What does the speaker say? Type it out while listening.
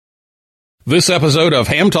This episode of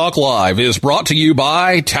Ham Talk Live is brought to you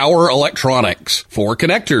by Tower Electronics. For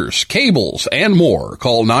connectors, cables, and more,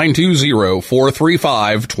 call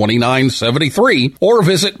 920-435-2973 or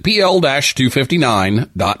visit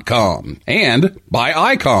pl-259.com. And by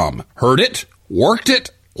ICOM. Heard it, worked it,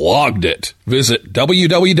 logged it. Visit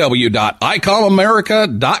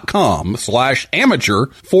www.icomamerica.com/amateur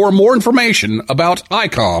for more information about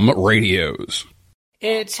ICOM radios.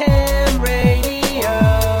 It's Ham Radio.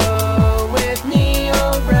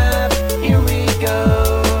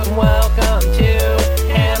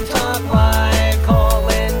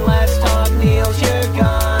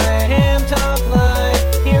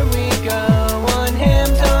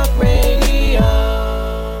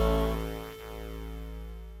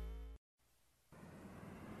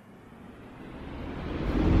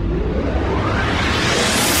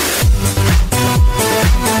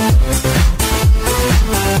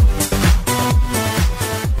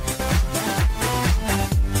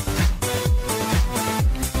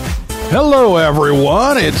 Hello,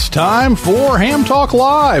 everyone. It's time for Ham Talk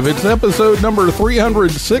Live. It's episode number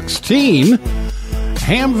 316,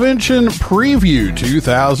 Hamvention Preview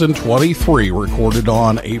 2023, recorded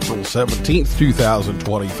on April 17th,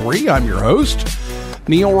 2023. I'm your host,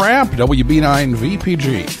 Neil Rapp,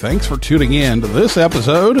 WB9VPG. Thanks for tuning in to this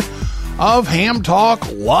episode of Ham Talk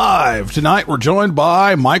Live. Tonight, we're joined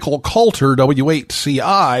by Michael Kalter,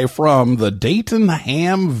 W8CI, from the Dayton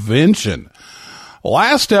Hamvention.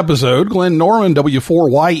 Last episode, Glenn Norman,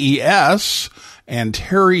 W4YES, and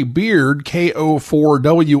Terry Beard,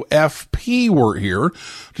 KO4WFP, were here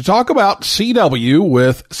to talk about CW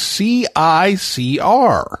with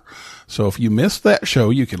CICR. So if you missed that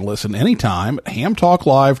show, you can listen anytime at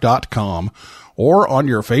hamtalklive.com or on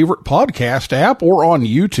your favorite podcast app or on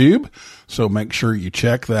YouTube. So make sure you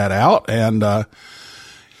check that out. And,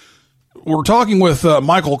 we're talking with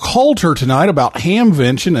Michael Kalter tonight about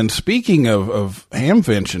Hamvention, and speaking of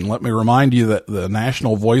Hamvention, let me remind you that the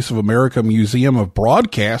National Voice of America Museum of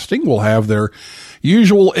Broadcasting will have their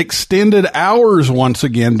usual extended hours once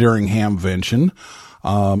again during Hamvention.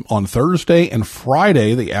 On Thursday and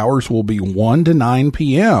Friday, the hours will be 1 to 9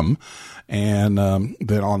 p.m., and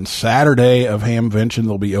then on Saturday of Hamvention,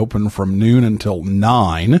 they'll be open from noon until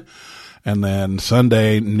 9, and then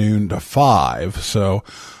Sunday, noon to 5. So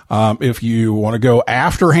if you want to go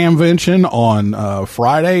after Hamvention on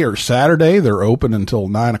Friday or Saturday, they're open until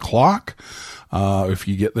 9 o'clock. If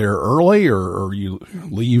you get there early or you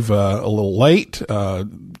leave a little late,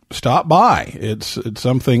 stop by. It's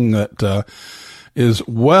something that is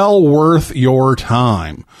well worth your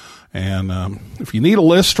time. And if you need a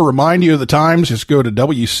list to remind you of the times, just go to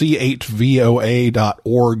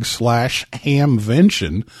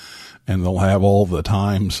wch8voa.org/Hamvention. And they'll have all the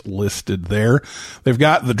times listed there. They've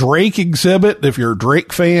got the Drake exhibit. If you're a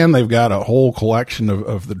Drake fan, they've got a whole collection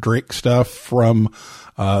of the Drake stuff from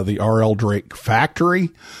the R.L. Drake factory.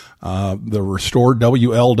 The restored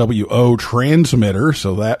WLWO transmitter.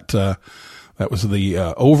 So that was the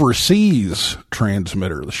overseas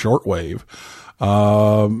transmitter, the shortwave.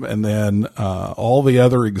 And then all the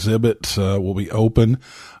other exhibits will be open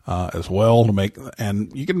as well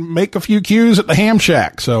and you can make a few cues at the Ham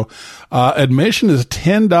Shack. So admission is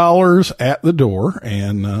 $10 at the door,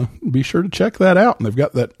 and be sure to check that out. And they've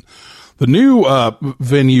got the new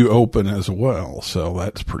venue open as well, so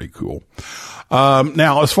that's pretty cool.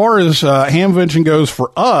 Now, as far as Hamvention goes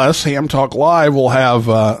for us, Ham Talk Live will have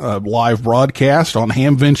a live broadcast on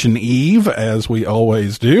Hamvention Eve, as we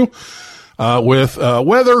always do. With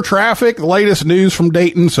weather, traffic, the latest news from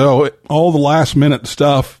Dayton. So all the last minute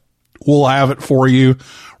stuff, we'll have it for you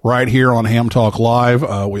right here on Ham Talk Live.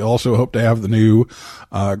 We also hope to have the new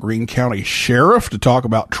Greene County Sheriff to talk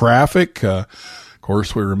about traffic. Of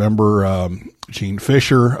course, we remember Gene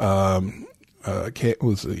Fisher was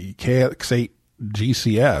the KX8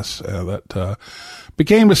 GCS that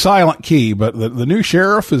became a silent key. But the new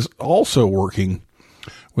sheriff is also working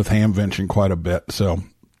with Hamvention quite a bit. So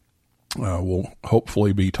we'll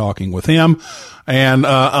hopefully be talking with him and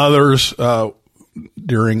others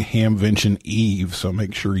during Hamvention Eve, so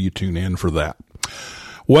make sure you tune in for that.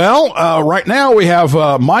 Well, right now we have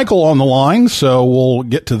Michael on the line, so we'll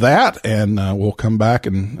get to that, and we'll come back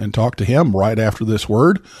and talk to him right after this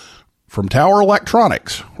word from Tower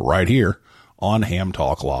Electronics, right here on Ham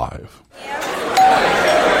Talk Live.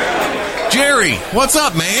 Jerry, what's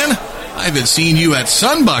up, man? I haven't seen you at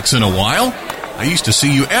Sunbucks in a while. I used to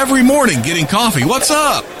see you every morning getting coffee. What's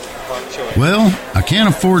up? Well, I can't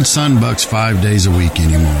afford Sunbucks 5 days a week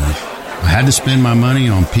anymore. I had to spend my money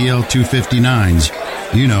on PL-259s.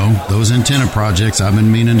 You know, those antenna projects I've been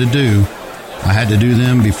meaning to do. I had to do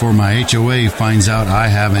them before my HOA finds out I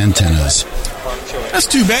have antennas. That's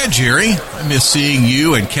too bad, Jerry. I miss seeing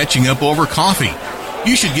you and catching up over coffee.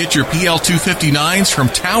 You should get your PL259s from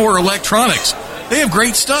Tower Electronics. They have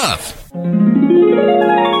great stuff.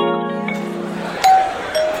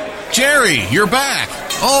 Jerry, you're back.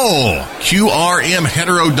 Oh, QRM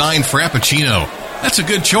Heterodyne Frappuccino. That's a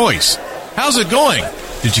good choice. How's it going?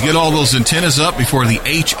 Did you get all those antennas up before the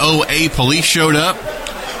HOA police showed up?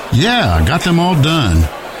 Yeah, I got them all done.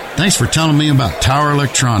 Thanks for telling me about Tower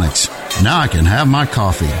Electronics. Now I can have my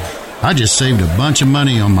coffee. I just saved a bunch of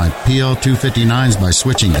money on my PL259s by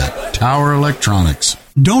switching to Tower Electronics.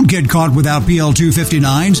 Don't get caught without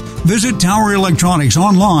PL259s. Visit Tower Electronics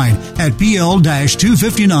online at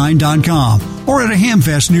PL-259.com or at a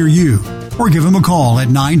Hamfest near you. Or give them a call at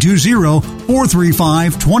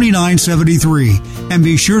 920-435-2973. And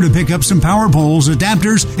be sure to pick up some power poles,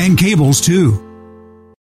 adapters, and cables too.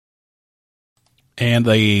 And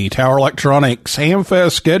the Tower Electronics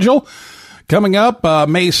Hamfest schedule coming up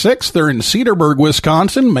May 6th, they're in Cedarburg,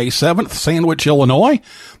 Wisconsin. May 7th, Sandwich, Illinois.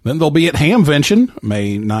 Then they'll be at Hamvention,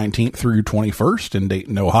 May 19th through 21st in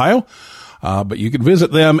Dayton, Ohio. But you can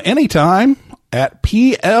visit them anytime at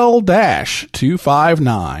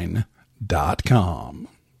PL-259.com.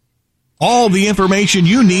 All the information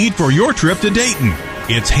you need for your trip to Dayton.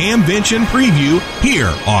 It's Hamvention Preview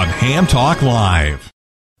here on Ham Talk Live.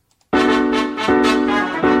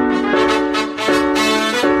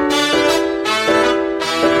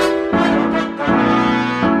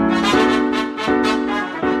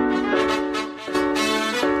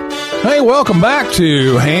 Hey, welcome back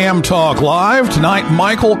to Ham Talk Live. Tonight,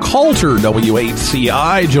 Michael Kalter,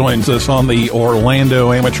 WHCI, joins us on the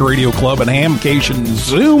Orlando Amateur Radio Club and Hamcation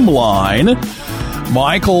Zoom line.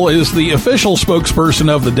 Michael is the official spokesperson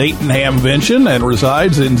of the Dayton Hamvention and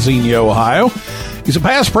resides in Xenia, Ohio. He's a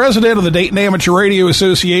past president of the Dayton Amateur Radio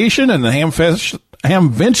Association and the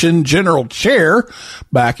Hamvention General Chair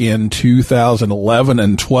back in 2011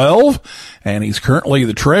 and 12, and he's currently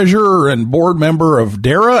the treasurer and board member of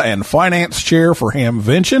DARA and finance chair for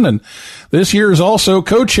Hamvention, and this year is also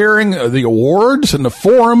co-chairing the awards and the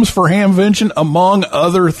forums for Hamvention, among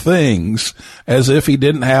other things, as if he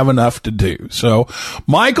didn't have enough to do. So,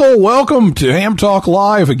 Michael, welcome to Ham Talk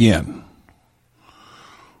Live again.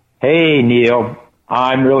 Hey, Neil.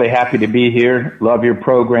 I'm really happy to be here. Love your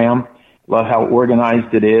program. Love how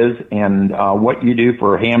organized it is, and what you do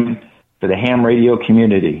for the ham radio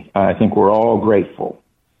community. I think we're all grateful.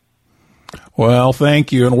 Well,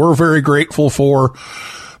 thank you, and we're very grateful for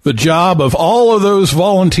the job of all of those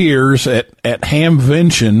volunteers at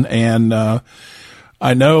Hamvention, and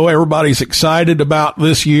I know everybody's excited about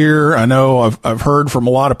this year. I know I've heard from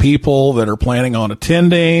a lot of people that are planning on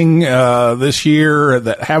attending this year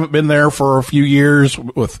that haven't been there for a few years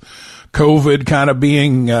with COVID kind of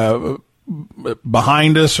being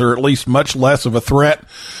behind us, or at least much less of a threat.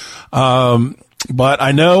 But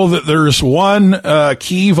I know that there's one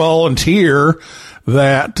key volunteer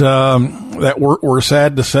that we're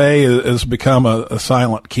sad to say has become a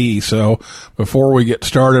silent key. So before we get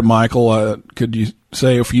started, Michael, could you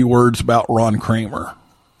say a few words about Ron Kramer?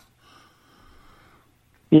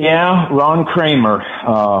 Yeah, Ron Kramer.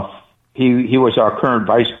 He was our current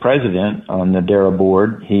vice president on the DARA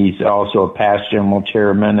board. He's also a past general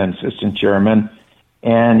chairman and assistant chairman,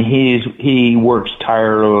 and he works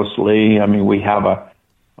tirelessly. I mean, we have a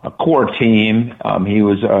core team. He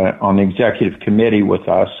was on the executive committee with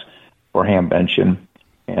us for Hamvention,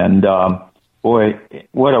 and boy,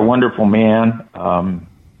 what a wonderful man, a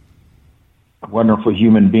wonderful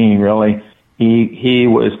human being, really. He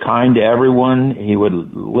was kind to everyone. He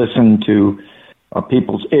would listen to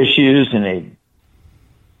people's issues, and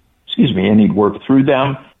he'd work through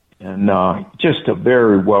them, and just a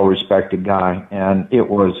very well-respected guy, and it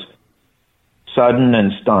was sudden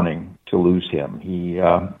and stunning to lose him. He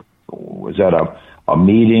was at a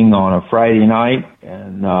meeting on a Friday night,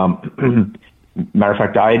 and matter of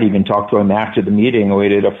fact, I had even talked to him after the meeting. We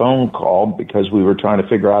did a phone call because we were trying to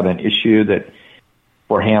figure out an issue that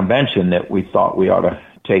for Hamvention that we thought we ought to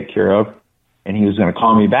take care of. And he was going to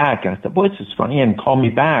call me back. And I thought, boy, this is funny. He hadn't called me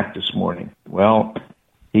back this morning. Well,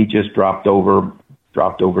 he just dropped over,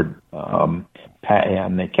 and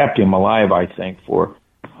they kept him alive, I think, for,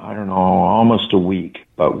 I don't know, almost a week.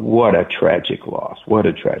 But what a tragic loss. What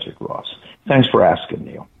a tragic loss. Thanks for asking,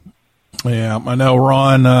 Neil. Yeah, I know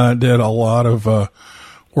Ron did a lot of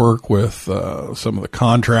work with some of the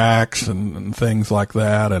contracts and things like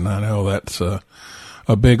that. And I know that's a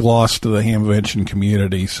big loss to the Hamvention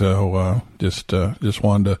community. So just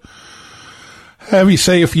wanted to have you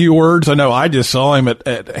say a few words? I know I just saw him at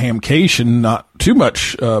Hamvention not too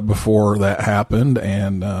much before that happened,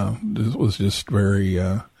 and it was just very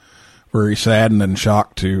saddened and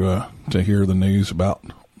shocked to hear the news about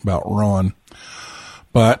Ron.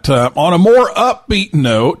 But on a more upbeat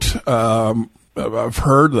note, I've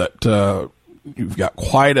heard that you've got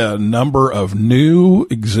quite a number of new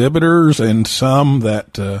exhibitors and some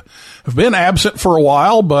that have been absent for a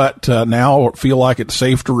while, but now feel like it's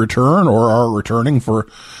safe to return or are returning for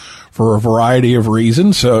a variety of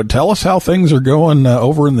reasons. So tell us how things are going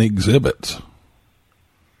over in the exhibits.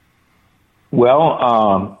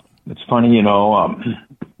 Well, it's funny,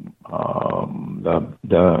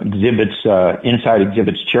 the exhibits, Inside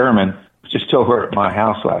Exhibits chairman was just over at my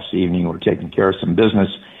house last evening. We're taking care of some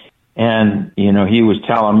business. And, he was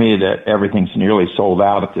telling me that everything's nearly sold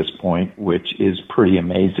out at this point, which is pretty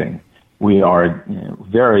amazing. We are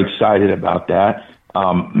very excited about that.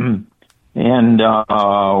 And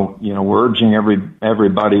we're urging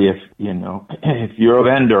everybody, if you're a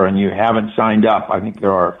vendor and you haven't signed up, I think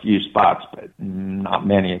there are a few spots, but not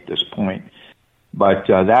many at this point. But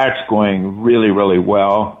that's going really, really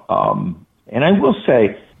well. And I will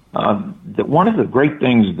say that one of the great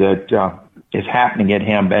things that is happening at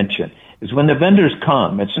Hamvention is when the vendors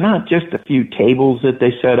come, it's not just a few tables that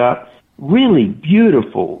they set up, really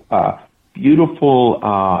beautiful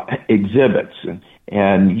exhibits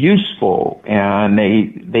and useful, and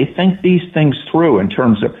they think these things through in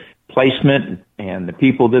terms of placement and the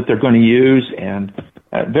people that they're going to use, and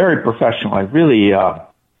very professional. I really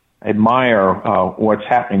admire what's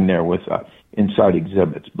happening there with Inside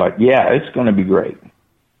Exhibits. But yeah, it's going to be great.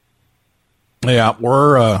 Yeah,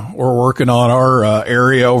 we're working on our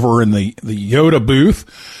area over in the Yoda booth,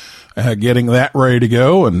 getting that ready to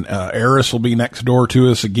go, and Eris will be next door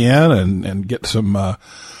to us again, and get some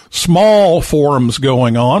small forums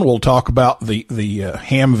going on. We'll talk about the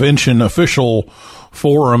Hamvention official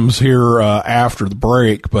forums here after the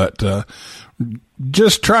break, but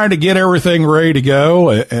just trying to get everything ready to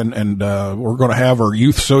go, and we're going to have our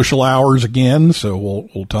youth social hours again, so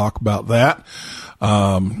we'll talk about that.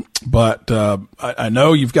 But I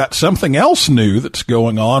know you've got something else new that's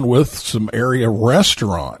going on with some area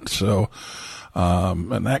restaurants. So,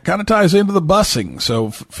 and that kind of ties into the busing.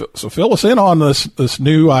 So fill us in on this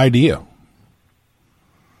new idea.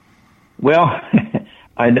 Well,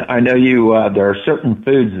 I know you, there are certain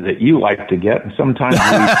foods that you like to get, and sometimes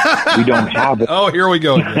we don't have it. Oh, here we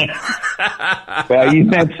go again. Well, you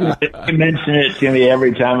mention it to me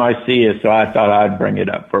every time I see you, so I thought I'd bring it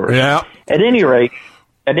up first. Yeah. At any rate,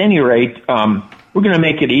 we're going to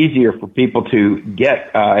make it easier for people to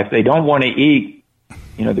get, if they don't want to eat,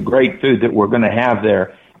 the great food that we're going to have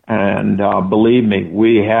there. And believe me,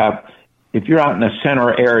 we have, if you're out in the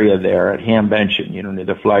center area there at Hamvention, near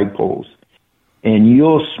the flagpoles, and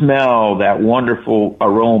you'll smell that wonderful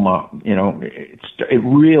aroma, it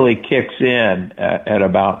really kicks in at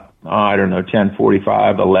about,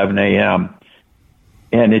 10:45, 11 a.m.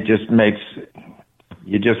 And it just makes,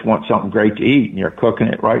 you just want something great to eat, and you're cooking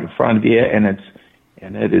it right in front of you, and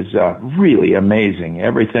it is really amazing.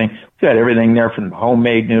 Everything, we've got everything there from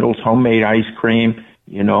homemade noodles, homemade ice cream,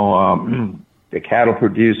 the cattle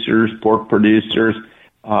producers, pork producers.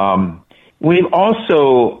 We've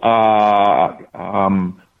also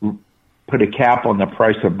put a cap on the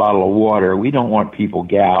price of a bottle of water. We don't want people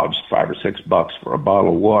gouged $5 or $6 for a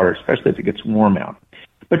bottle of water, especially if it gets warm out.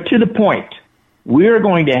 But to the point, we're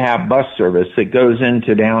going to have bus service that goes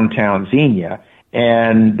into downtown Xenia,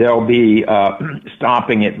 and they'll be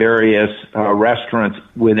stopping at various restaurants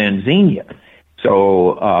within Xenia.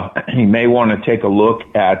 So you may want to take a look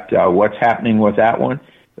at what's happening with that one.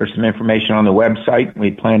 There's some information on the website.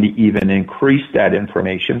 We plan to even increase that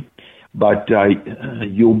information. But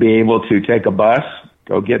you'll be able to take a bus,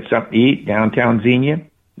 go get something to eat downtown Xenia,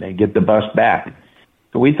 then get the bus back.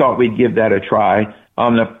 So we thought we'd give that a try.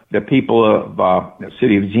 The people of the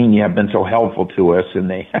city of Xenia have been so helpful to us, and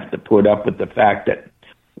they have to put up with the fact that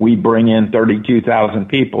we bring in 32,000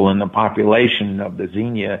 people, and the population of the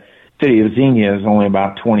city of Xenia is only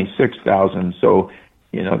about 26,000. So,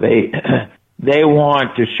 they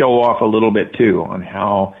want to show off a little bit too on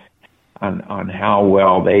how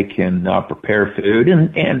well they can prepare food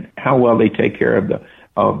and how well they take care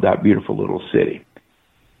of that beautiful little city.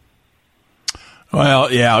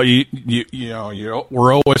 Well, yeah,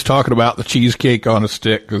 we're always talking about the cheesecake on a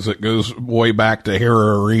stick because it goes way back to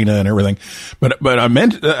Hera Arena and everything. But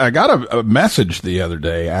I got a message the other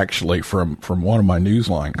day actually from one of my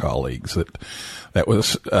Newsline colleagues that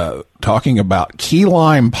was talking about key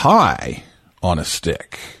lime pie on a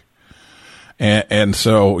stick. And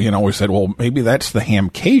so, we said, well, maybe that's the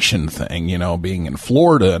Hamcation thing, being in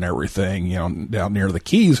Florida and everything, down near the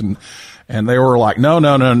Keys. And they were like, no.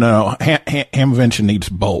 Hamvention needs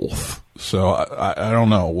both. So I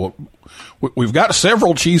don't know. We've got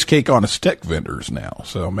several cheesecake on a stick vendors now.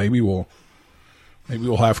 So maybe we'll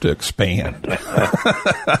have to expand. But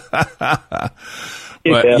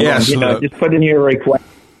yes, just put in your request.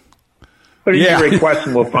 Put in your request,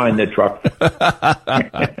 and we'll find the truck.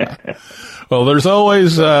 Well, there's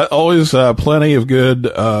always plenty of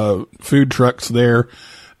good food trucks there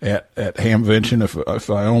at Hamvention. If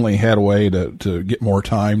I only had a way to get more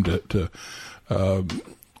time to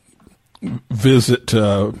visit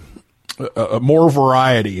more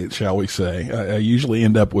variety, shall we say? I usually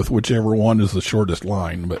end up with whichever one is the shortest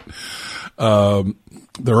line, but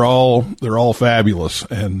they're all fabulous,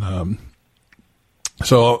 and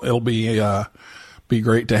so it'll be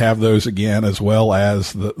great to have those again, as well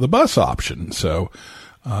as the bus option. So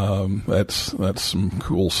that's some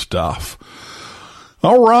cool stuff.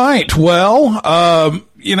 All right. Well,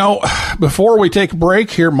 before we take a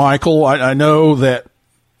break here, Michael, I know that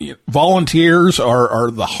volunteers are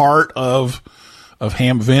the heart of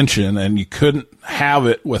Hamvention, and you couldn't have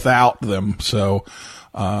it without them. So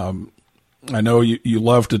I know you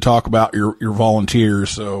love to talk about your volunteers,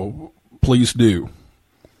 so please do.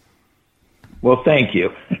 Well, thank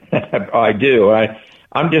you. I do.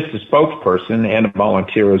 I'm just a spokesperson and a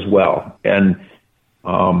volunteer as well. And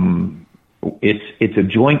it's a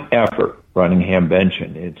joint effort running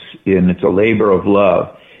Hamvention. It's a labor of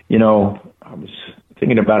love. I was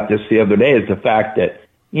thinking about this the other day, is the fact that,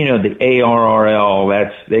 the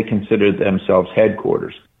ARRL, they consider themselves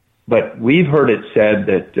headquarters. But we've heard it said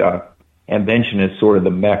that Hamvention is sort of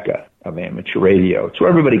the Mecca of amateur radio. It's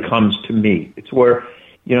where everybody comes to meet. It's where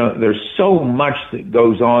there's so much that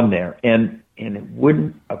goes on there, and it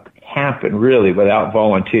wouldn't happen really without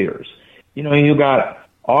volunteers. You got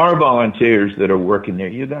our volunteers that are working there.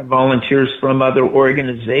 You got volunteers from other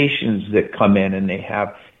organizations that come in, and they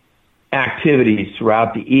have activities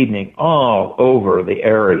throughout the evening all over the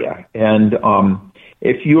area. And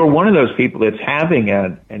if you're one of those people that's having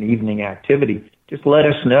an evening activity, just let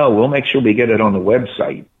us know. We'll make sure we get it on the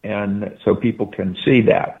website, and so people can see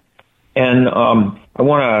that. And I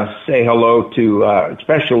want to say hello to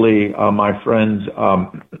especially my friends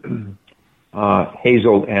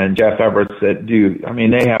Hazel and Jeff Everett that do. I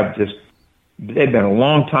mean, they've been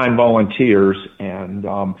long-time volunteers, and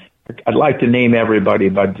I'd like to name everybody,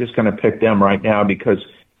 but I'm just going to pick them right now because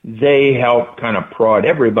they help kind of prod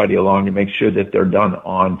everybody along to make sure that they're done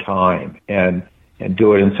on time and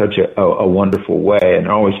do it in such a wonderful way, and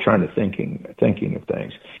always trying to thinking of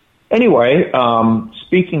things. Anyway,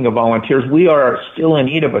 speaking of volunteers, we are still in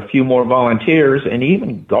need of a few more volunteers, and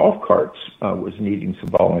even golf carts was needing some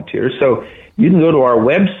volunteers. So you can go to our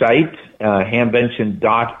website,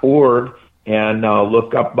 hamvention.org, and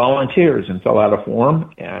look up volunteers and fill out a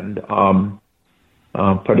form and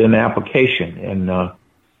put in an application. And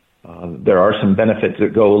there are some benefits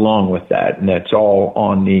that go along with that, and that's all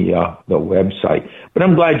on the website. But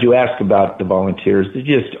I'm glad you asked about the volunteers. They're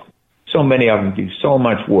just so many of them do so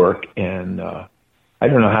much work, and I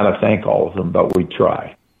don't know how to thank all of them, but we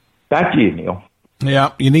try. Back to you, Neil.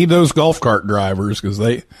 Yeah, you need those golf cart drivers because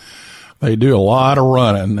they do a lot of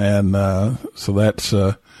running, and so that's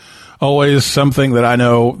always something that I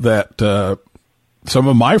know that some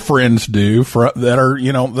of my friends do that are,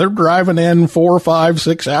 they're driving in 4, 5,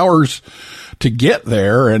 6 hours to get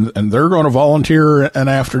there, and they're going to volunteer an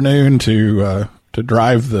afternoon to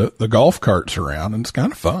drive the golf carts around, and it's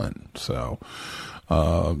kind of fun. So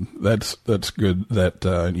that's good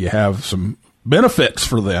that you have some benefits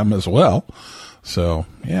for them as well. So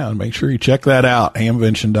yeah, make sure you check that out,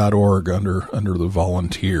 hamvention.org under the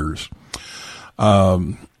volunteers.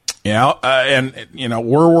 And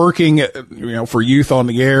we're working for Youth on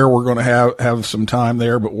the Air. We're going to have some time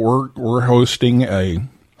there, but we're hosting a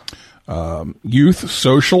youth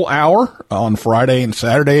social hour on Friday and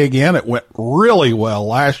Saturday again. It went really well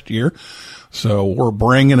last year, so we're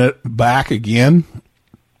bringing it back again.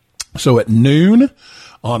 So at noon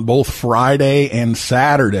on both Friday and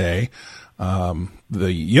Saturday,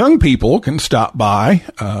 the young people can stop by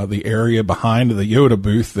the area behind the Yoda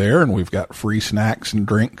booth there, and we've got free snacks and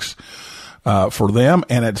drinks for them.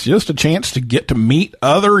 And it's just a chance to get to meet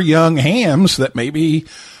other young hams that maybe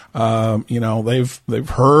they've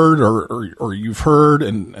heard or you've heard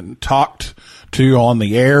and talked to on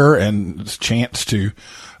the air, and it's a chance to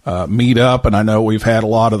meet up. And I know we've had a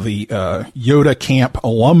lot of the Yoda Camp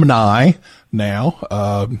alumni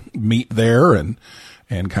now meet there and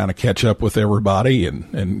kind of catch up with everybody,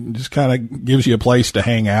 and just kind of gives you a place to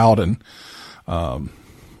hang out and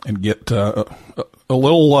and get a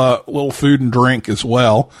little food and drink as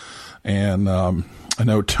well. And I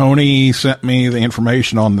know Tony sent me the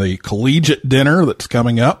information on the collegiate dinner that's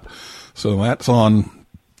coming up. So that's on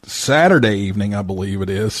Saturday evening, I believe it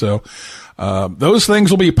is. So those things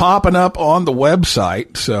will be popping up on the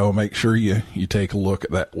website. So make sure you take a look at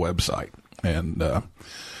that website, and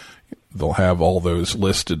they'll have all those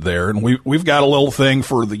listed there. And we've got a little thing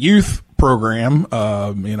for the youth program.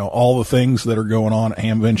 All the things that are going on at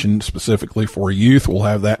Hamvention specifically for youth. We'll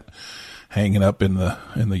have that hanging up in the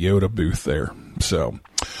Yoda booth there. So,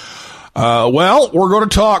 we're going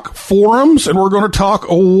to talk forums and we're going to talk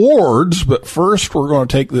awards, but first we're going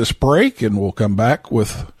to take this break and we'll come back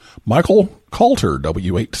with Michael Kalter,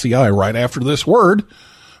 WHCI, right after this word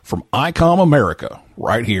from ICOM America,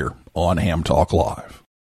 right here on Ham Talk Live.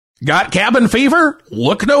 Got cabin fever?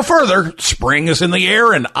 Look no further. Spring is in the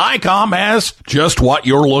air and ICOM has just what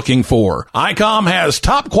you're looking for. ICOM has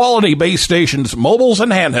top quality base stations, mobiles,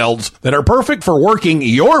 and handhelds that are perfect for working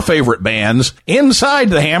your favorite bands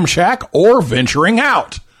inside the ham shack or venturing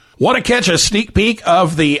out. Want to catch a sneak peek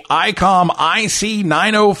of the ICOM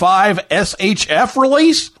IC905 SHF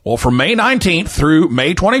release? Well, from May 19th through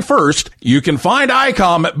May 21st, you can find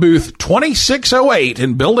ICOM at booth 2608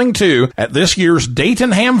 in Building 2 at this year's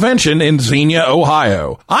Dayton Hamvention in Xenia,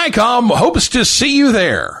 Ohio. ICOM hopes to see you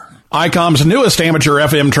there. ICOM's newest amateur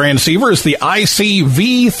FM transceiver is the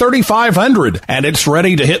IC-V3500, and it's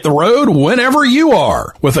ready to hit the road whenever you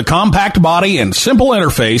are. With a compact body and simple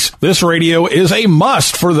interface, this radio is a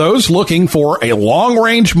must for those looking for a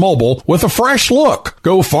long-range mobile with a fresh look.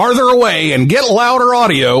 Go farther away and get louder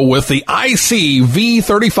audio with the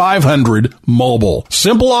IC-V3500 mobile.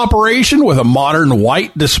 Simple operation with a modern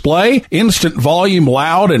white display, instant volume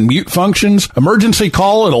loud and mute functions, emergency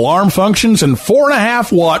call and alarm functions, and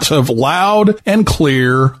 4.5 watts of loud and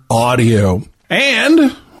clear audio.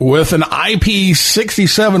 And with an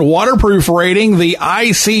IP67 waterproof rating, the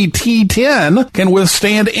ICT10 can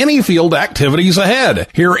withstand any field activities ahead.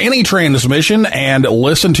 Hear any transmission and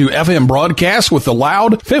listen to FM broadcasts with the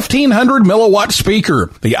loud 1500 milliwatt speaker.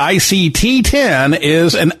 The ICT10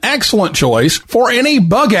 is an excellent choice for any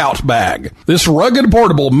bug-out bag. This rugged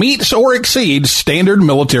portable meets or exceeds standard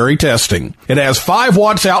military testing. It has 5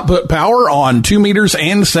 watts output power on 2 meters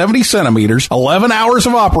and 70 centimeters, 11 hours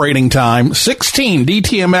of operating time, 16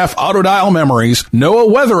 DTMF auto dial memories, NOAA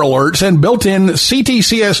weather alerts, and built-in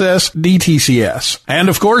CTCSS DTCS. And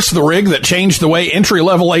of course, the rig that changed the way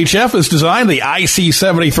entry-level HF is designed, the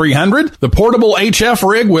IC7300, the portable HF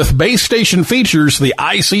rig with base station features, the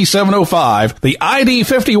IC705, the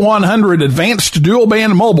ID5100 advanced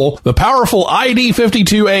dual-band mobile, the powerful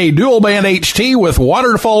ID52A dual-band HT with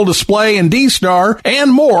waterfall display and D-Star,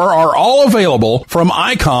 and more are all available from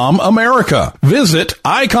ICOM America. Visit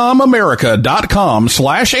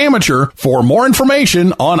ICOMAmerica.com/amateur for more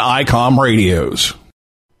information on ICOM radios.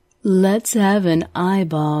 Let's have an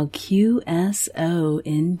eyeball QSO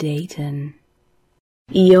in Dayton.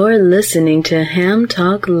 You're listening to Ham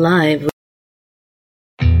Talk Live.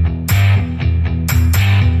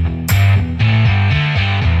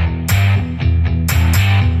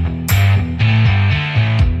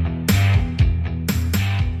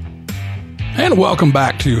 And welcome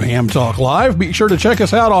back to Ham Talk Live. Be sure to check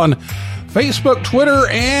us out on Facebook, Twitter,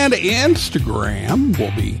 and Instagram.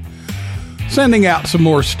 We'll be sending out some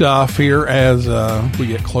more stuff here as we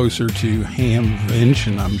get closer to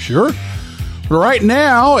Hamvention, I'm sure. But right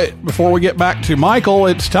now, before we get back to Michael,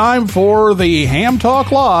 it's time for the Ham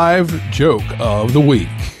Talk Live Joke of the Week.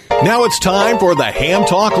 Now it's time for the Ham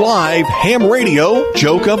Talk Live Ham Radio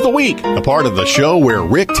Joke of the Week, the part of the show where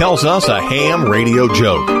Rick tells us a ham radio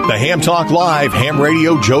joke. The Ham Talk Live Ham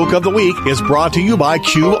Radio Joke of the Week is brought to you by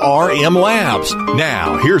QRM Labs.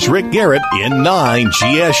 Now, here's Rick Garrett in 9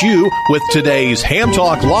 GSU with today's Ham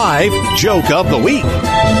Talk Live Joke of the Week.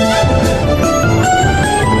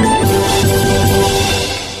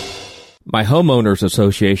 My homeowners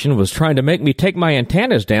association was trying to make me take my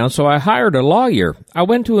antennas down, so I hired a lawyer. I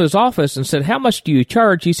went to his office and said, "How much do you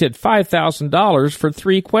charge?" He said, $5,000 for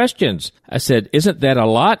 3 questions. I said, "Isn't that a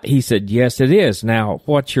lot?" He said, "Yes, it is. Now,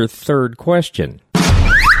 what's your third question?"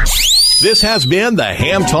 This has been the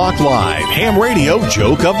Ham Talk Live Ham Radio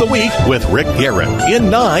Joke of the Week with Rick Garrett in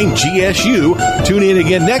 9 GSU. Tune in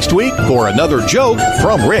again next week for another joke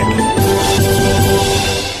from Rick.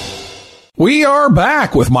 We are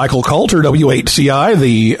back with Michael Kalter, WHCI,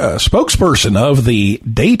 the spokesperson of the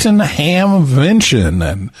Dayton Hamvention.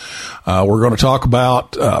 And we're going to talk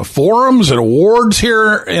about forums and awards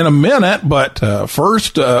here in a minute. But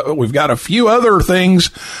first, we've got a few other things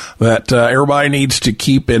that everybody needs to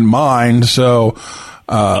keep in mind. So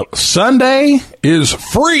Sunday is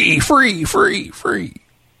free.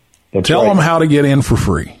 That's Tell right. them how to get in for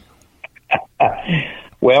free.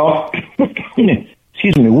 Well,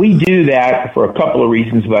 excuse me, we do that for a couple of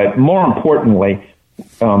reasons, but more importantly,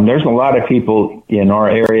 there's a lot of people in our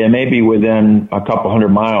area, maybe within a couple hundred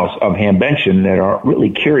miles of Hamvention, that are really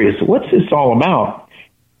curious, what's this all about?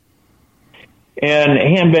 And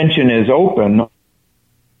Hamvention is open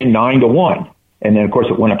 9 to 1. And then, of course,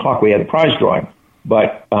 at 1 o'clock, we have the prize drawing.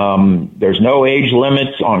 But there's no age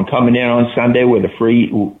limits on coming in on Sunday with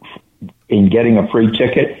in getting a free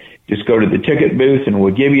ticket. Just go to the ticket booth and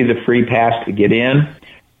we'll give you the free pass to get in.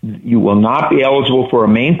 You will not be eligible for a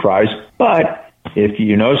main prize, but if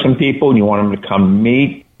you know some people and you want them to come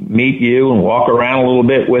meet you and walk around a little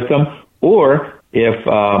bit with them, or if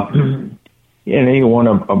you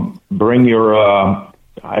want to bring your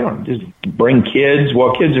just bring kids.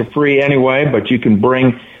 Well, kids are free anyway, but you can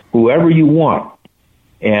bring whoever you want,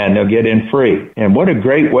 and they'll get in free. And what a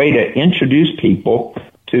great way to introduce people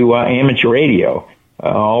to amateur radio.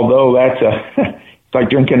 Although that's it's like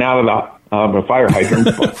drinking out of a fire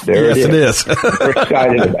hydrant. But there yes, it is. We're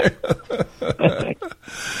excited about it.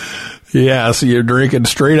 Yeah, so you're drinking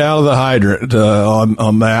straight out of the hydrant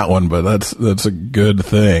on that one, but that's a good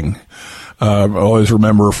thing. I always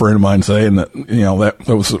remember a friend of mine saying that,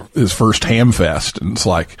 that was his first Hamfest, and it's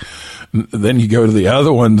like, then you go to the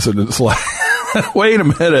other ones and it's like, wait a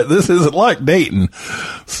minute, this isn't like Dayton.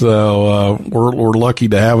 So, we're lucky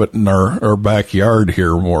to have it in our backyard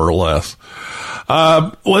here, more or less.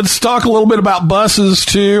 Let's talk a little bit about buses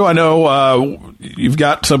too. I know, you've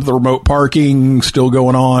got some of the remote parking still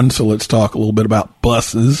going on. So let's talk a little bit about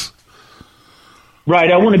buses.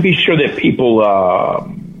 Right. I want to be sure that people,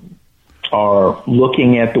 are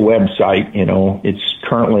looking at the website. It's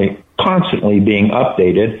constantly being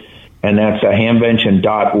updated, and that's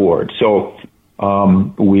hamvention.org. So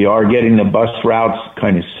we are getting the bus routes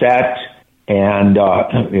kind of set, and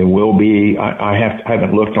it will be. I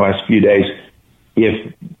haven't looked the last few days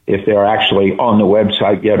if they're actually on the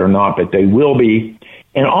website yet or not, but they will be.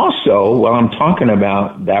 And also, while I'm talking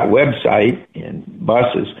about that website and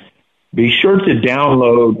buses, be sure to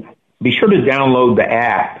download the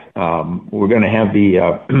app. We're going to have the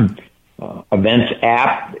events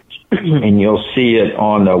app, and you'll see it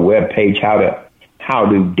on the web page how to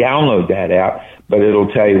download that app. But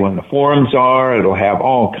it'll tell you when the forums are. It'll have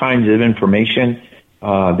all kinds of information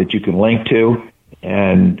that you can link to.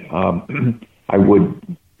 And I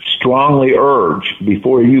would strongly urge,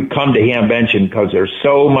 before you come to Hamvention, because there's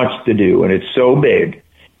so much to do and it's so big,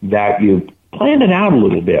 that you plan it out a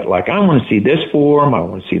little bit. Like, I want to see this forum, I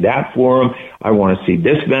want to see that forum, I want to see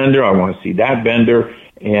this vendor, I want to see that vendor,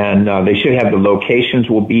 and they should have the locations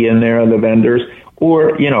will be in there of the vendors,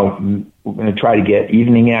 or we're going to try to get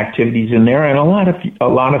evening activities in there, and a lot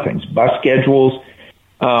of things, bus schedules.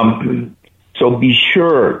 So be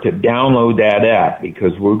sure to download that app,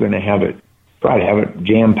 because we're going to try to have it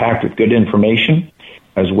jam packed with good information,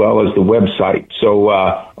 as well as the website. So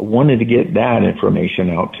I wanted to get that information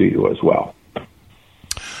out to you as well.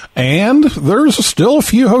 And there's still a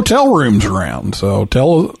few hotel rooms around, so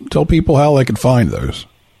tell people how they can find those.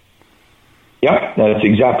 Yep, that's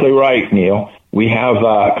exactly right, Neil. We have,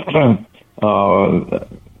 I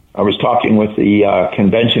was talking with the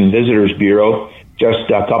Convention Visitors Bureau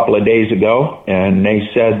just a couple of days ago, and they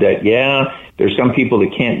said that, there's some people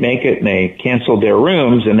that can't make it, and they canceled their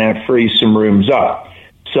rooms, and that frees some rooms up.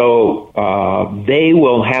 So they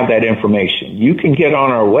will have that information. You can get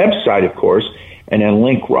on our website, of course, and then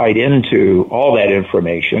link right into all that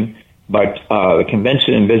information. But the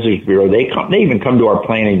Convention and Visitors Bureau, they even come to our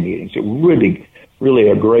planning meetings. It's really, really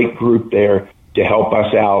a great group there to help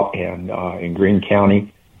us out in Greene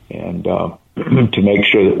County, and to make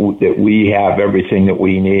sure that we have everything that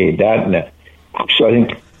we need. Actually, I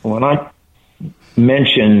think when I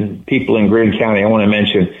mention people in Greene County, I want to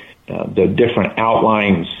mention the different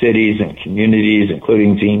outlying cities and communities,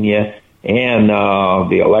 including Xenia, and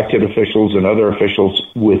the elected officials and other officials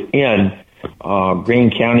within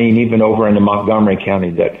Greene County, and even over into Montgomery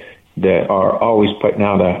County, that are always putting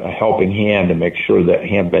out a helping hand to make sure that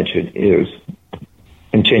Hamvention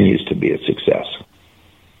continues to be a success.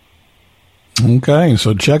 Okay,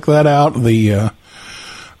 so check that out. The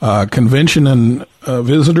Convention and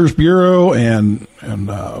Visitors Bureau and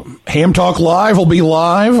Ham Talk Live will be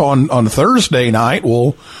live on Thursday night.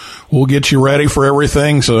 We'll get you ready for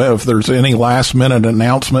everything. So if there's any last minute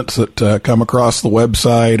announcements that come across the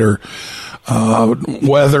website or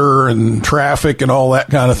weather and traffic and all that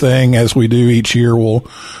kind of thing, as we do each year.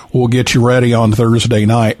 We'll get you ready on Thursday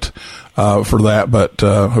night for that. But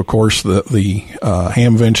of course, the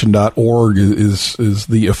hamvention.org is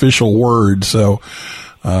the official word. So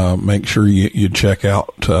make sure you check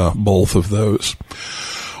out both of those.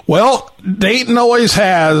 Well, Dayton always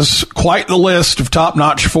has quite the list of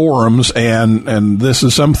top-notch forums, and this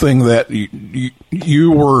is something that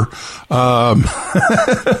you were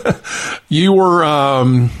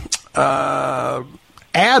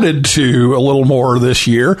added to a little more this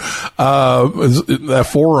year, that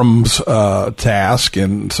forums task.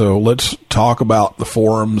 And so let's talk about the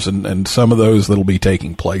forums and some of those that'll be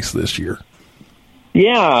taking place this year.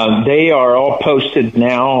 Yeah, they are all posted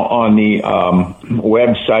now on the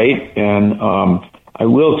website, and I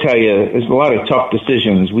will tell you, there's a lot of tough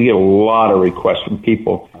decisions. We get a lot of requests from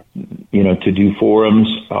people, to do forums,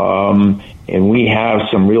 and we have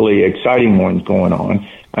some really exciting ones going on.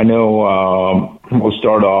 I know we'll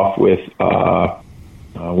start off with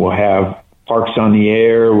we'll have Parks on the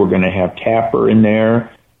Air. We're going to have Tapper in there.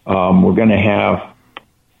 We're going to have,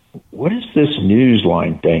 what is this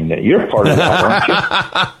Newsline thing that you're part of that, aren't you?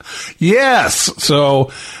 Yes.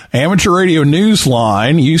 So Amateur Radio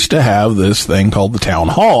Newsline used to have this thing called the Town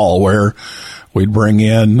Hall, where we'd bring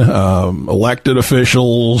in elected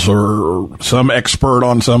officials or some expert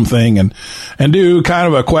on something and do kind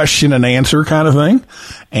of a question and answer kind of thing.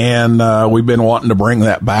 And we've been wanting to bring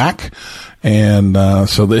that back. And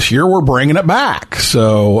so this year we're bringing it back.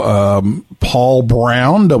 So Paul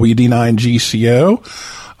Brown, WD9GCO,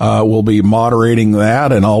 will be moderating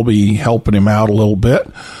that, and I'll be helping him out a little bit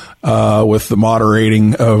with the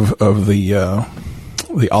moderating of the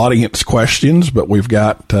audience questions. But we've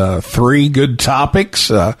got 3 good topics.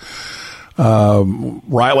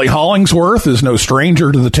 Riley Hollingsworth is no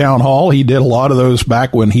stranger to the town hall. He did a lot of those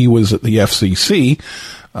back when he was at the FCC.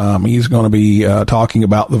 He's going to be talking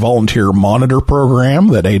about the volunteer monitor program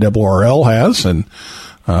that ARRL has, and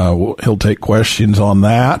he'll take questions on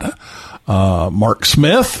that. Mark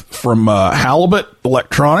Smith from Halibut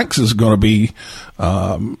Electronics is going to be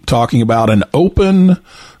talking about an open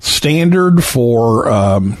standard for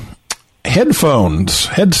headsets,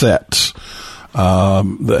 the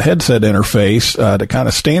headset interface, to kind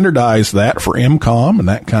of standardize that for MCOM and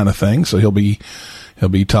that kind of thing. So he'll be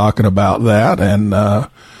talking about that. And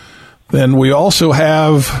then we also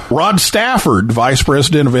have Rod Stafford, Vice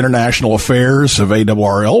President of International Affairs of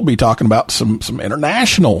ARRL, be talking about some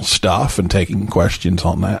international stuff and taking questions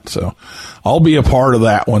on that. So I'll be a part of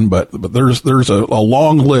that one, but there's a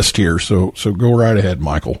long list here. So go right ahead,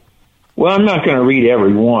 Michael. Well, I'm not going to read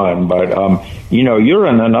every one, but you're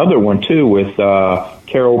in another one too with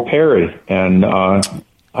Carol Perry, and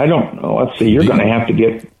I don't know. Let's see, you're going to have to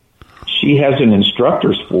get. She has an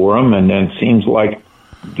instructors forum, and then it seems like.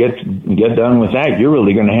 Get done with that. You're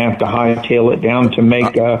really going to have to hightail it down to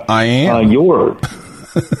make I am. Yours.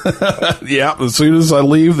 Yeah, as soon as I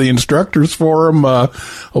leave the instructors forum,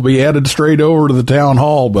 I'll be headed straight over to the town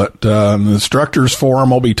hall. But in the instructors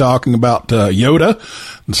forum, I'll be talking about Yoda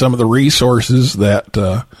and some of the resources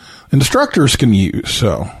that instructors can use.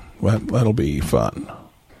 So that'll be fun.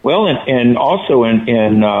 Well, and also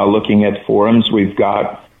in looking at forums, we've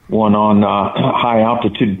got one on high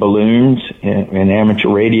altitude balloons in amateur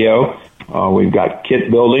radio. We've got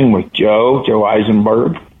kit building with Joe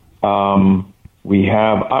Eisenberg. We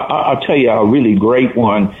have, I'll tell you, a really great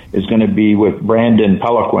one is going to be with Brandon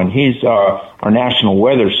Peliquin. He's our National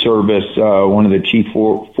Weather Service, one of the chief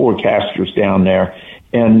forecasters down there.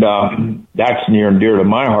 And that's near and dear to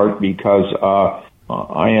my heart because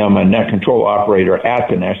I am a net control operator at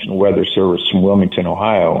the National Weather Service from Wilmington,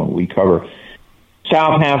 Ohio, and we cover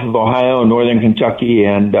south half of Ohio, northern Kentucky,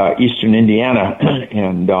 and eastern Indiana,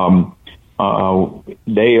 and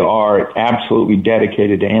they are absolutely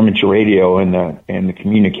dedicated to amateur radio and the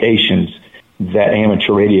communications that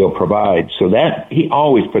amateur radio provides. So that he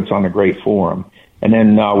always puts on a great forum. And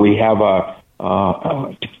then we have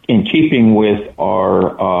in keeping with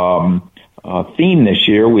our theme this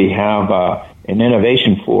year, we have an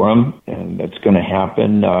innovation forum, and that's going to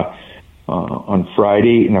happen on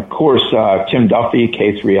Friday. And of course, Tim Duffy,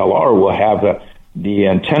 K3LR, will have the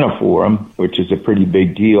antenna forum, which is a pretty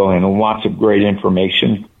big deal and lots of great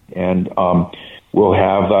information. And we'll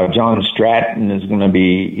have John Stratton is going to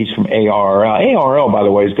be, he's from ARRL. ARRL, by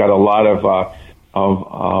the way, has got a lot of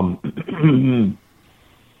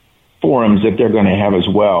forums that they're going to have as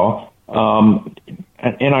well. And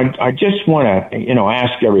I just want to,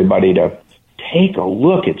 ask everybody to take a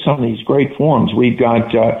look at some of these great forums. We've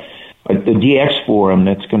got the DX forum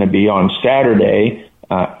that's going to be on Saturday.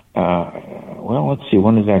 We'll let's see,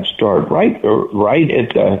 when does that start? Right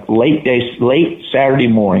at the late Saturday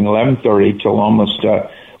morning, 11:30 till almost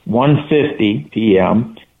 1:50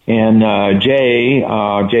 p.m. And Jay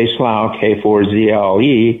Slough,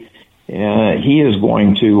 K4ZLE, he is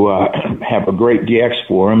going to have a great DX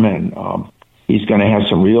forum, and he's going to have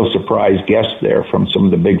some real surprise guests there from some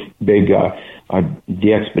of the big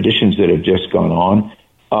DX expeditions that have just gone on.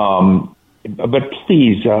 But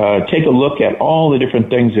please take a look at all the different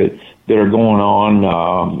things that are going on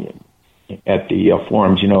at the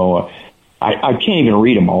forums. I can't even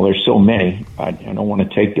read them all. There's so many. I don't want to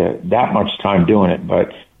take that much time doing it,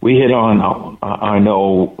 but we hit on, I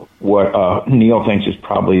know what Neil thinks is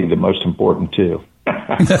probably the most important too.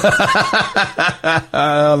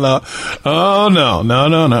 Oh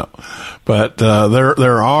no. But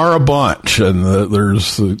there are a bunch, and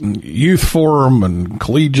there's the youth forum and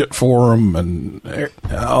collegiate forum and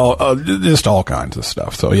just all kinds of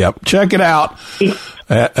stuff. So yeah, check it out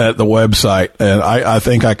at the website. And I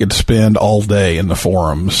think I could spend all day in the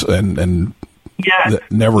forums and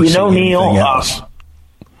never see anything else.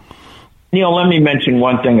 Neil, let me mention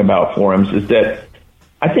one thing about forums is that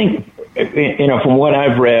I think, from what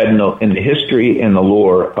I've read in the history and the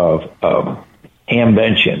lore of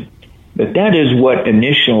Hamvention, that is what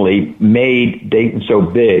initially made Dayton so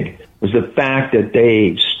big, was the fact that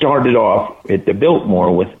they started off at the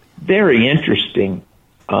Biltmore with very interesting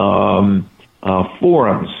forums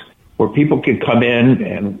where people could come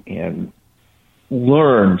in and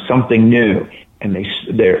learn something new. And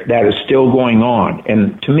that is still going on.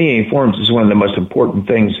 And to me, forums is one of the most important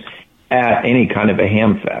things at any kind of a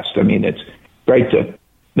ham fest. I mean, it's great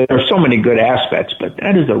there are so many good aspects, but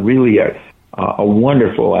that is really a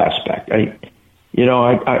wonderful aspect.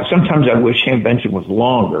 Sometimes I wish Hamvention was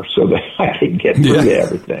longer so that I could get through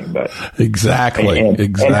everything. But exactly. And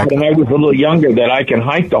when I was a little younger, that I can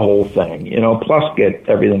hike the whole thing, plus get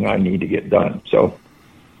everything I need to get done. So.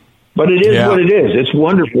 But it is what it is. It's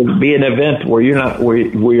wonderful to be an event where you're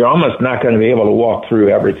almost not going to be able to walk through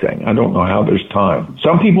everything. I don't know how there's time.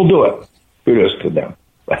 Some people do it. Kudos to them.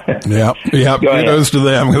 Yeah. Kudos to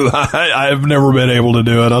them. I've never been able to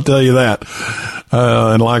do it. I'll tell you that.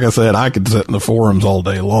 And like I said, I could sit in the forums all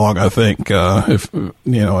day long. I think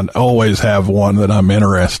and always have one that I'm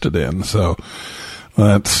interested in. So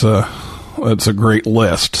that's a great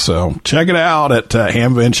list. So check it out at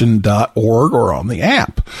hamvention.org or on the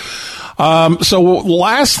app. So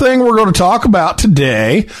last thing we're going to talk about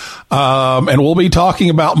today, and we'll be talking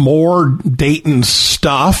about more Dayton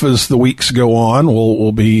stuff as the weeks go on.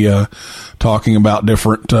 We'll be talking about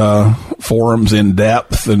different forums in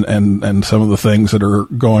depth and some of the things that are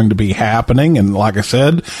going to be happening. And like I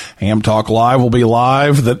said, Ham Talk Live will be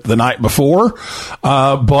live the night before.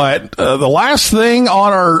 But the last thing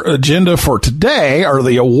on our agenda for today are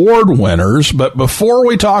the award winners. But before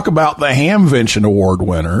we talk about the Hamvention Award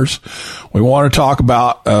winners, we want to talk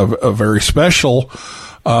about a very special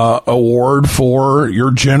award for your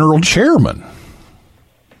general chairman.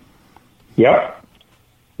 Yep.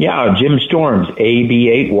 Yeah, Jim Storms,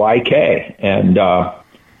 AB8YK. And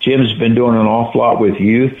Jim's been doing an awful lot with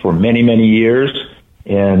youth for many, many years.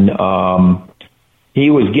 And he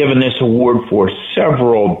was given this award for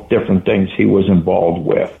several different things he was involved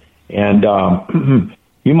with. And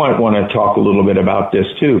you might want to talk a little bit about this,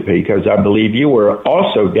 too, because I believe you were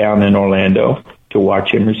also down in Orlando to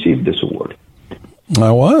watch him receive this award.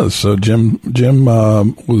 I was. So Jim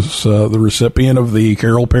was the recipient of the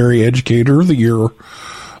Carroll Perry Educator of the Year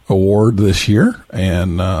award this year,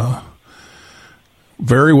 and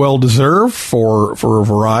very well deserved for a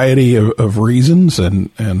variety of reasons.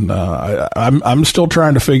 And I'm still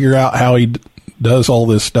trying to figure out how he does all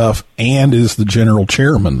this stuff and is the general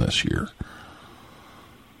chairman this year.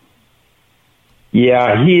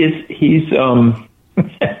 Yeah, he's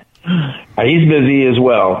busy as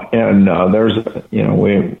well, and there's of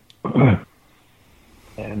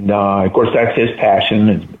course that's his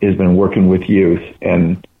passion. Has been working with youth,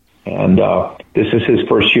 and this is his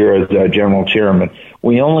first year as general chairman.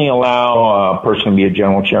 We only allow a person to be a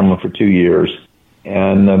general chairman for 2 years,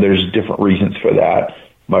 and there's different reasons for that.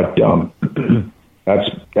 But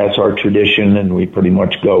that's our tradition, and we pretty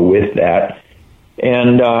much go with that.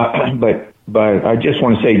 And but I just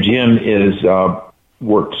want to say Jim is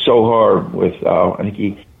worked so hard with. I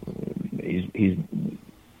think he's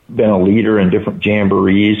been a leader in different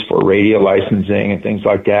jamborees for radio licensing and things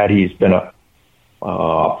like that. He's been a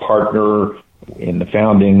partner in the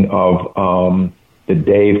founding of the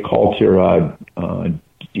Dave Kalter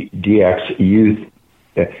DX Youth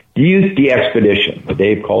DXpedition, the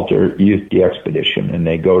Dave Kalter Youth DXpedition, and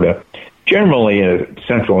they go to generally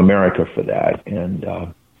Central America for that. And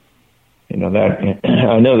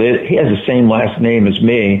I know that he has the same last name as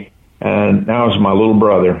me, and now he's my little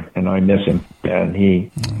brother, and I miss him. And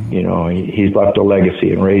he's left a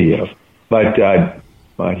legacy in radio. But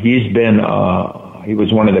he's been, he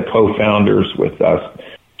was one of the co-founders with us, a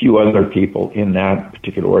few other people in that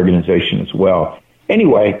particular organization as well.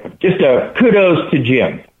 Anyway, just kudos to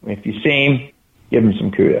Jim. If you see him, give him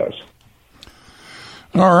some kudos.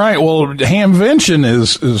 All right. Well, Hamvention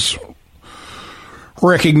is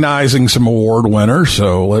recognizing some award winners,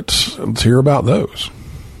 so let's hear about those.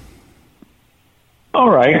 All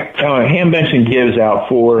right. Hamvention gives out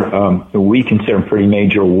four we consider pretty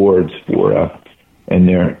major awards for, and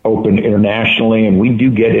they're open internationally, and we do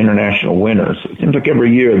get international winners. It seems like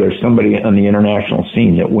every year there's somebody on the international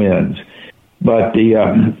scene that wins. But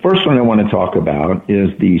the first one I want to talk about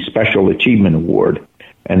is the Special Achievement Award,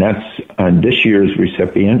 and that's this year's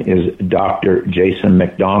recipient is Dr. Jason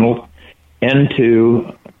McDonald,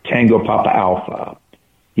 N2 Tango Papa Alpha.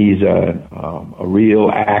 He's a real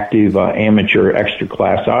active amateur extra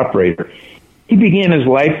class operator. He began his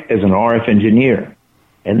life as an RF engineer.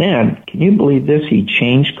 And then, can you believe this? He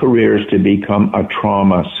changed careers to become a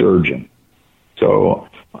trauma surgeon. So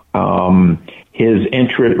his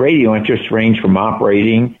radio interests range from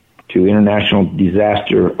operating to international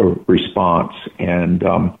disaster response. And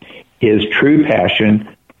his true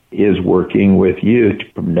passion is working with youth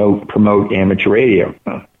to promote amateur radio.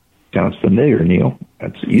 Sounds familiar, Neil.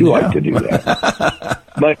 You like to do that.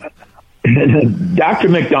 But Dr.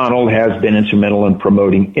 McDonald has been instrumental in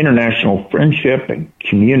promoting international friendship and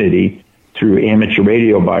community through amateur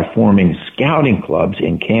radio by forming scouting clubs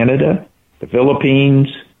in Canada, the Philippines,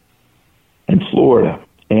 and Florida.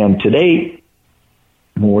 And to date,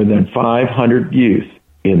 more than 500 youth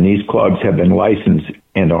in these clubs have been licensed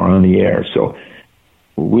and are on the air. So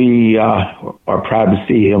we are proud to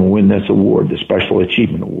see him win this award, the Special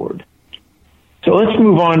Achievement Award. So let's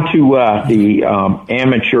move on to the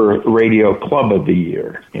Amateur Radio Club of the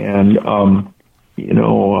Year. And,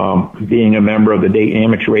 being a member of the Dayton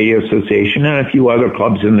Amateur Radio Association and a few other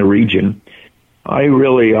clubs in the region, I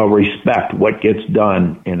really respect what gets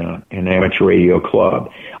done in an amateur radio club.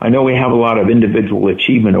 I know we have a lot of individual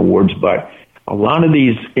achievement awards, but a lot of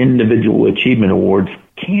these individual achievement awards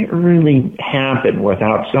can't really happen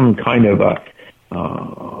without some kind of an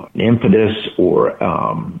impetus or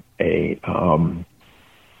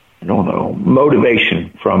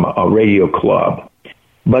motivation from a radio club.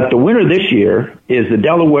 But the winner this year is the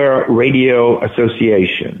Delaware Radio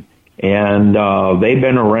Association. And they've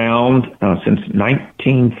been around since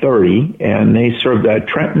 1930, and they serve the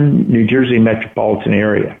Trenton, New Jersey metropolitan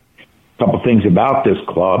area. A couple things about this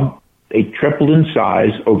club. They tripled in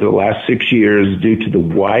size over the last 6 years due to the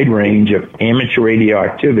wide range of amateur radio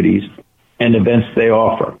activities and events they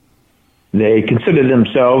offer. They consider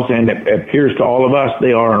themselves, and it appears to all of us,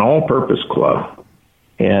 they are an all-purpose club.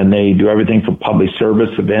 And they do everything from public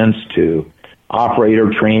service events to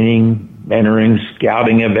operator training, mentoring,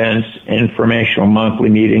 scouting events, informational monthly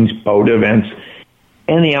meetings, boat events,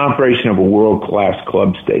 and the operation of a world-class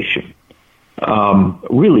club station.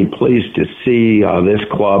 Really pleased to see this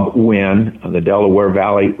club win the Delaware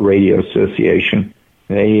Valley Radio Association.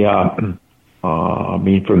 They, from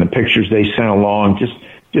the pictures they sent along,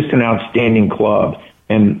 just an outstanding club.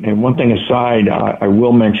 And one thing aside, I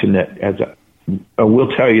will mention that I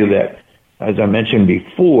will tell you that, as I mentioned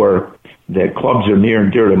before, that clubs are near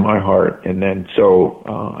and dear to my heart. And then,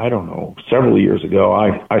 I don't know, several years ago,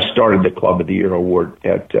 I started the Club of the Year award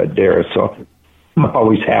at DARA. So I'm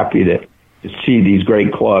always happy to see these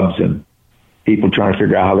great clubs and people trying to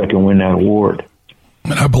figure out how they can win that award.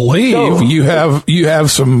 And I believe you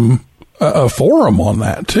have some a forum on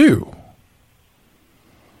that too.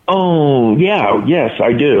 Oh, yeah, yes,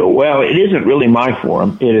 I do. Well, it isn't really my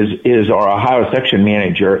forum. It is our Ohio section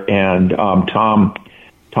manager, and Tom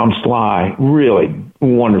Sly, really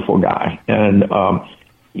wonderful guy. And,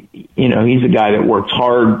 he's a guy that works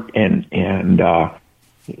hard, and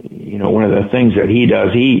one of the things that he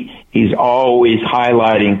does, he's always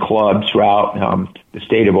highlighting clubs throughout the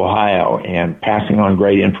state of Ohio and passing on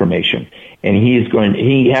great information. And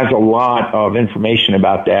he has a lot of information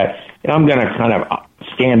about that, and I'm going to kind of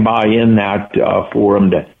stand by in that for him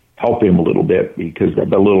to help him a little bit, because I've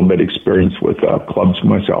got a little bit of experience with clubs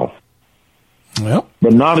myself. Well,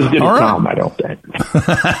 but not as good as Tom, I don't think.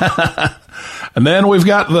 And then we've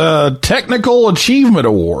got the Technical Achievement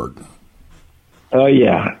Award. Oh,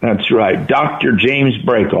 yeah, that's right. Dr. James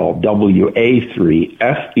Breakall,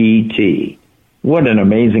 WA3FET. What an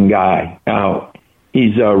amazing guy.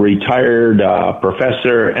 He's a retired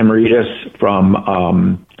professor emeritus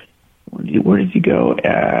from, where did he go?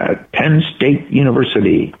 At Penn State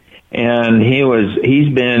University. and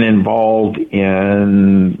he's been involved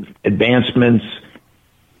in advancements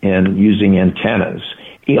in using antennas.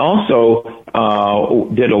 He also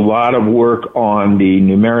did a lot of work on the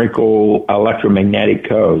numerical electromagnetic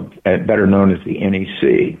code, better known as the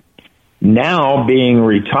NEC. Now, being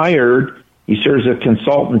retired, he serves as a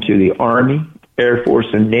consultant to the Army, Air Force,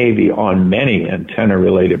 and Navy on many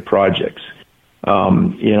antenna-related projects.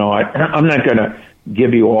 I'm not going to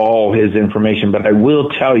give you all his information, but I will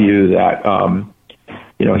tell you that,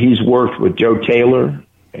 he's worked with Joe Taylor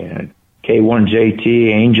and K1JT,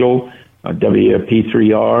 Angel,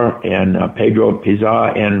 WP3R, and Pedro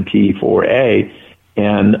Pizza, NT4A,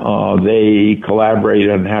 and they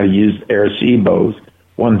collaborated on how to use Arecibo's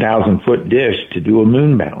 1,000-foot dish to do a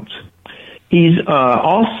moon bounce. He's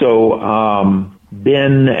also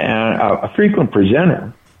been a frequent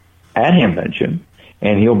presenter at Hamvention,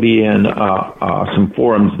 and he'll be in some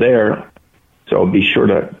forums there, so be sure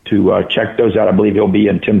to check those out. I believe he'll be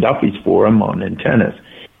in Tim Duffy's forum on antennas.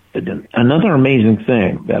 Another amazing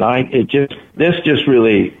thing that this just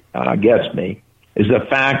really gets me is the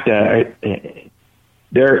fact that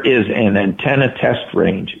there is an antenna test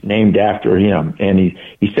range named after him, and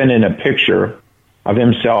he sent in a picture of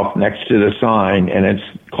himself next to the sign, and it's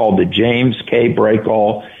called the James K.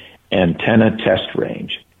 Breakall Antenna Test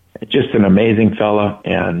Range. It's just an amazing fella,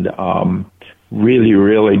 and really,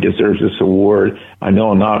 really deserves this award. I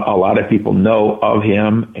know not a lot of people know of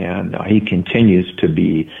him, and he continues to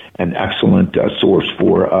be an excellent source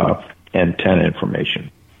for antenna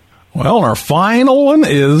information. Well, our final one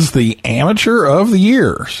is the Amateur of the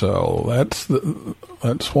Year. So that's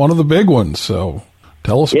one of the big ones. So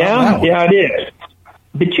tell us about that one. Yeah, it is.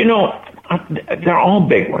 But they're all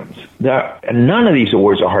big ones. None of these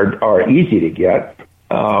awards are easy to get.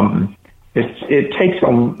 It takes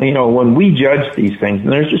when we judge these things,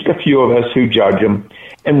 and there's just a few of us who judge them,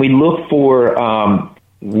 and we look for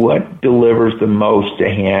what delivers the most to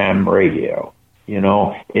ham radio.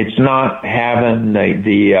 It's not having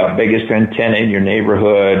the biggest antenna in your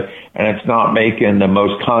neighborhood, and it's not making the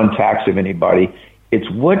most contacts of anybody. It's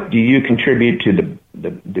what do you contribute to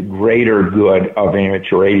the greater good of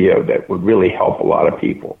amateur radio that would really help a lot of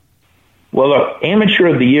people. Well, the Amateur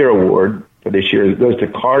of the Year award for this year goes to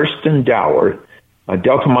Karsten Dower,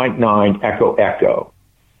 Delta Mike 9 Echo Echo.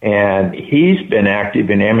 And he's been active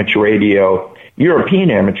in amateur radio, European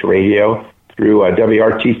amateur radio, through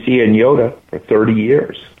WRTC and Yoda for 30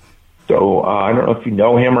 years. So I don't know if you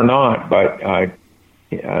know him or not, but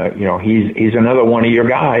he's another one of your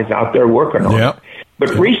guys out there working on it.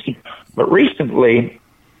 But recently,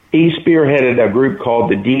 he spearheaded a group called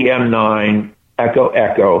the DM9 Echo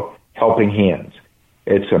Echo Helping Hands.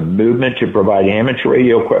 It's a movement to provide amateur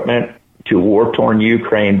radio equipment to war-torn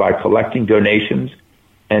Ukraine by collecting donations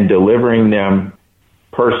and delivering them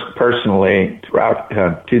personally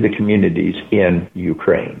throughout to the communities in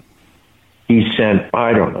Ukraine. He sent,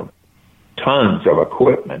 tons of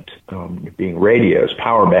equipment, being radios,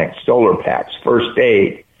 power banks, solar packs, first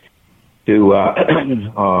aid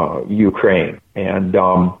to Ukraine. And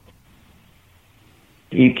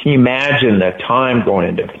you can imagine the time going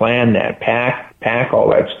into plan that, pack all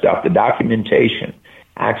that stuff, the documentation,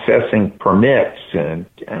 accessing permits, and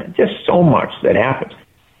just so much that happens.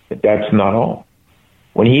 But that's not all.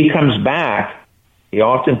 When he comes back, he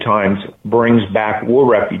oftentimes brings back war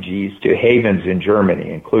refugees to havens in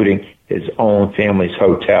Germany, including his own family's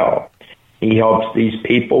hotel. He helps these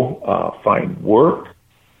people find work.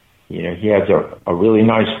 He has a really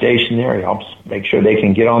nice station there. He helps make sure they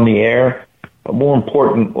can get on the air. But more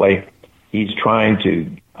importantly, he's trying to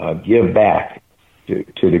give back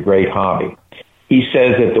to the great hobby. He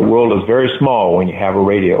says that the world is very small when you have a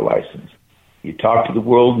radio license. You talk to the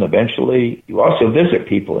world, and eventually you also visit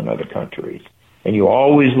people in other countries. And you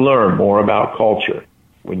always learn more about culture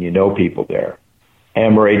when you know people there.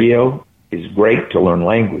 Ham radio is great to learn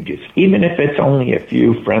languages, even if it's only a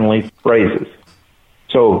few friendly phrases.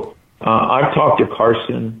 So I've talked to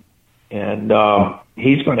Carson, and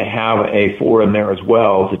he's going to have a forum there as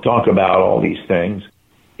well to talk about all these things.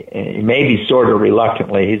 And maybe sort of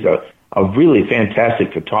reluctantly. He's a really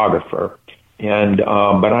fantastic photographer. And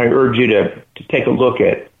but I urge you to take a look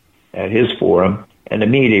at his forum and to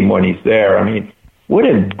meet him when he's there. I mean, what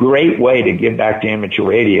a great way to give back to amateur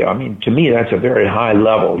radio. I mean, to me, that's a very high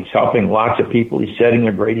level. He's helping lots of people. He's setting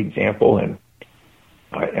a great example. And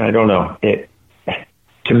I don't know.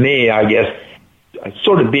 To me, I guess,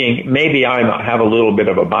 sort of maybe I have a little bit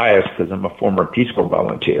of a bias because I'm a former Peace Corps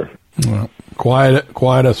volunteer. Well,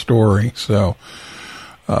 quite a story. So,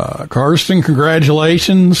 Karsten,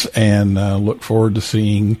 congratulations, and look forward to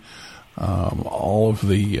seeing all of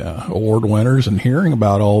the award winners and hearing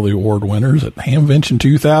about all the award winners at Hamvention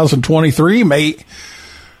 2023, May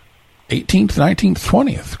 18th, 19th,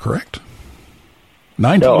 20th, correct?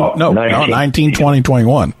 19, 20,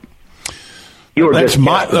 21. Those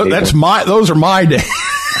are my days.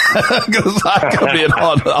 Because I come in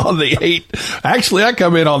on the 8th. Actually, I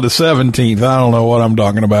come in on the 17th. I don't know what I'm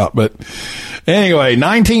talking about. But anyway,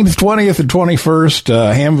 19th, 20th, and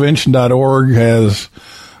 21st, hamvention.org has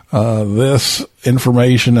this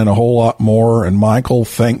information and a whole lot more. And Michael,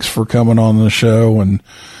 thanks for coming on the show and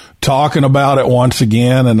talking about it once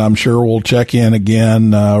again. And I'm sure we'll check in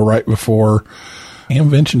again right before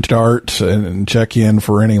Hamvention starts and check in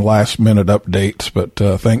for any last minute updates. But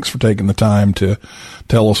thanks for taking the time to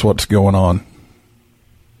tell us what's going on.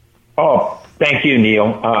 Oh, thank you,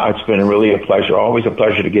 Neil. It's been really a pleasure. Always a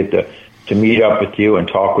pleasure to get to meet up with you and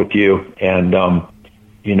talk with you. And,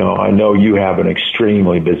 I know you have an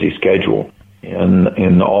extremely busy schedule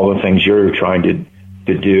and all the things you're trying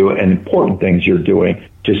to do and important things you're doing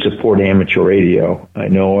to support amateur radio. I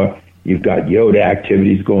know you've got Yoda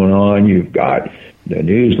activities going on. You've got the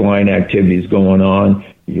Newsline activities going on.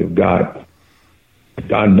 You've got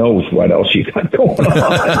God knows what else you got going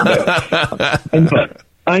on. But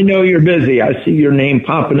I know you're busy. I see your name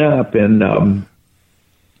popping up, and I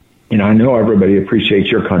know everybody appreciates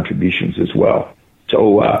your contributions as well. So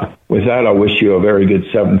with that, I wish you a very good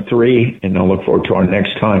 7-3, and I look forward to our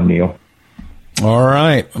next time, Neil. All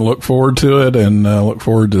right. Look forward to it, and look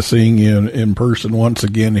forward to seeing you in person once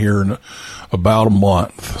again here in about a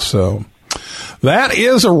month. So that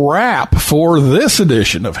is a wrap for this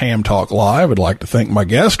edition of Ham Talk Live. I'd like to thank my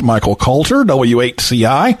guest, Michael Kalter,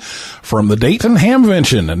 W8CI, from the Dayton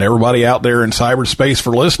Hamvention, and everybody out there in cyberspace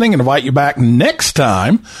for listening, and invite you back next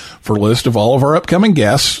time for a list of all of our upcoming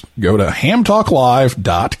guests. Go to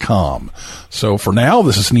hamtalklive.com. So for now,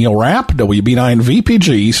 this is Neil Rapp,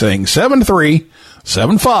 WB9VPG, saying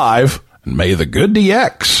 7375, and may the good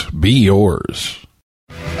DX be yours.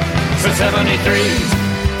 For 73s.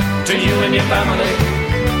 To you and your family,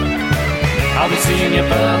 I'll be seeing you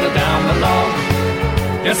further down the law.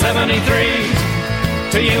 Your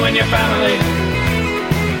 73s, to you and your family,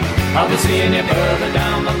 I'll be seeing you further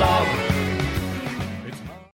down the law.